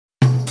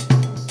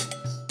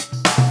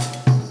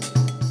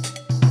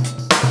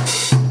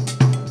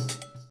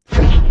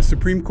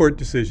Supreme Court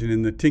decision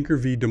in the Tinker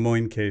v. Des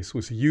Moines case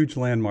was a huge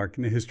landmark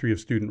in the history of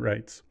student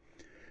rights.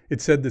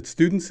 It said that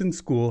students in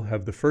school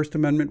have the First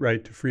Amendment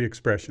right to free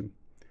expression.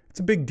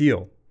 It's a big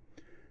deal.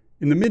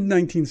 In the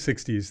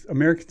mid-1960s,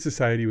 American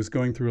society was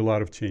going through a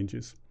lot of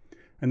changes,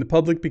 and the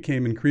public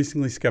became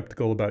increasingly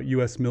skeptical about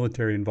U.S.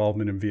 military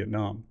involvement in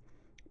Vietnam.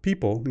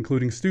 People,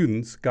 including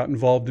students, got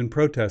involved in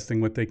protesting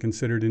what they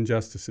considered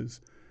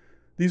injustices.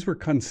 These were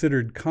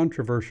considered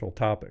controversial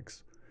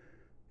topics.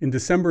 In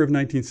December of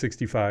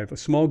 1965, a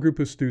small group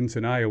of students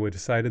in Iowa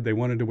decided they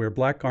wanted to wear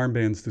black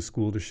armbands to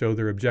school to show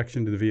their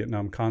objection to the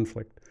Vietnam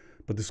conflict.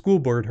 But the school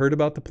board heard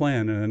about the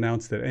plan and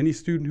announced that any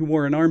student who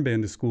wore an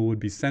armband to school would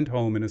be sent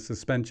home in a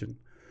suspension.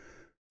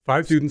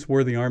 5 students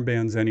wore the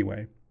armbands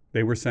anyway.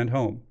 They were sent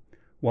home.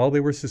 While they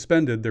were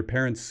suspended, their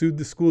parents sued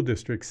the school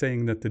district,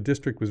 saying that the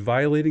district was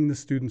violating the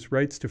students'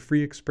 rights to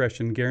free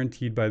expression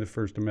guaranteed by the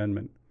First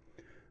Amendment.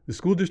 The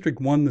school district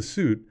won the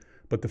suit,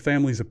 but the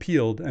families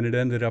appealed, and it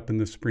ended up in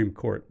the Supreme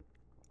Court.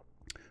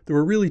 There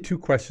were really 2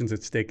 questions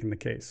at stake in the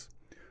case.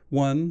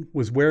 One,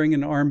 was wearing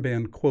an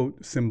armband,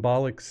 quote,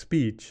 symbolic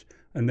speech,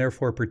 and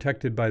therefore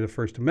protected by the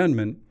First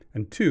Amendment?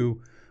 And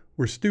 2,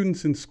 were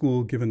students in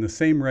school given the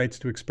same rights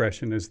to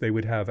expression as they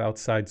would have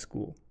outside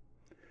school?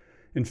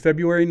 In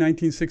February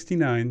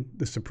 1969,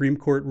 the Supreme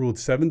Court ruled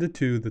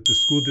 7-2 that the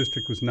school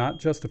district was not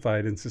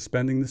justified in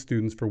suspending the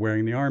students for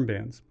wearing the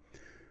armbands.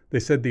 They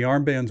said the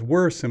armbands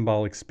were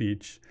symbolic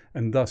speech,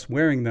 and thus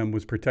wearing them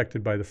was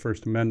protected by the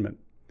First Amendment.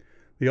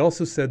 They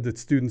also said that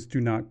students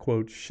do not,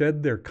 quote,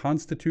 shed their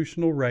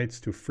constitutional rights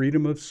to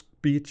freedom of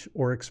speech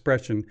or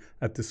expression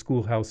at the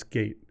schoolhouse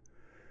gate.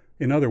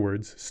 In other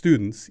words,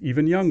 students,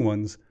 even young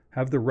ones,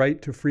 have the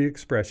right to free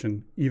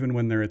expression even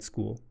when they're at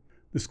school.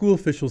 The school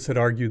officials had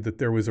argued that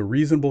there was a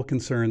reasonable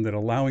concern that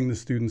allowing the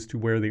students to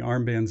wear the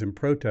armbands in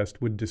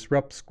protest would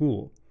disrupt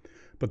school,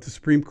 but the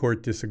Supreme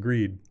Court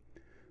disagreed.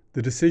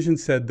 The decision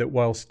said that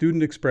while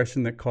student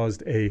expression that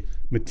caused a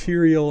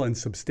material and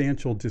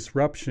substantial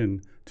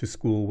disruption to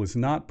school was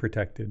not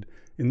protected,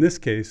 in this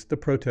case, the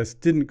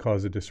protest didn't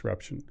cause a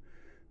disruption.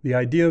 The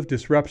idea of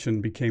disruption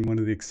became one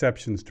of the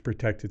exceptions to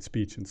protected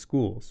speech in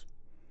schools.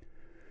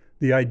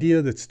 The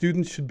idea that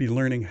students should be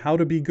learning how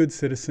to be good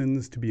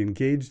citizens, to be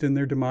engaged in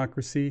their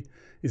democracy,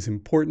 is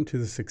important to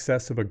the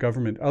success of a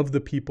government of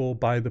the people,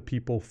 by the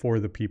people,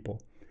 for the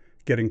people.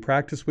 Getting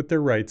practice with their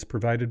rights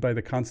provided by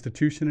the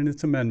Constitution and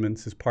its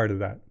amendments is part of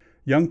that.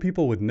 Young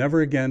people would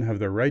never again have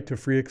their right to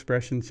free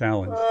expression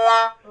challenged.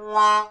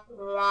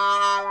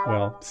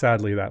 Well,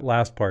 sadly, that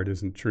last part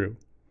isn't true.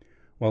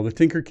 While the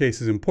Tinker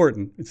case is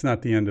important, it's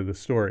not the end of the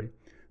story.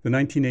 The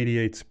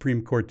 1988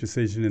 Supreme Court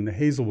decision in the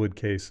Hazelwood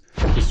case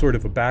was sort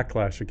of a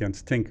backlash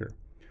against Tinker.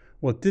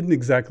 While it didn't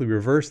exactly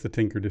reverse the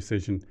Tinker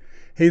decision,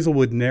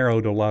 Hazelwood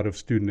narrowed a lot of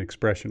student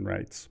expression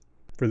rights.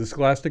 For the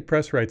Scholastic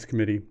Press Rights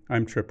Committee,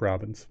 I'm Trip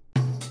Robbins.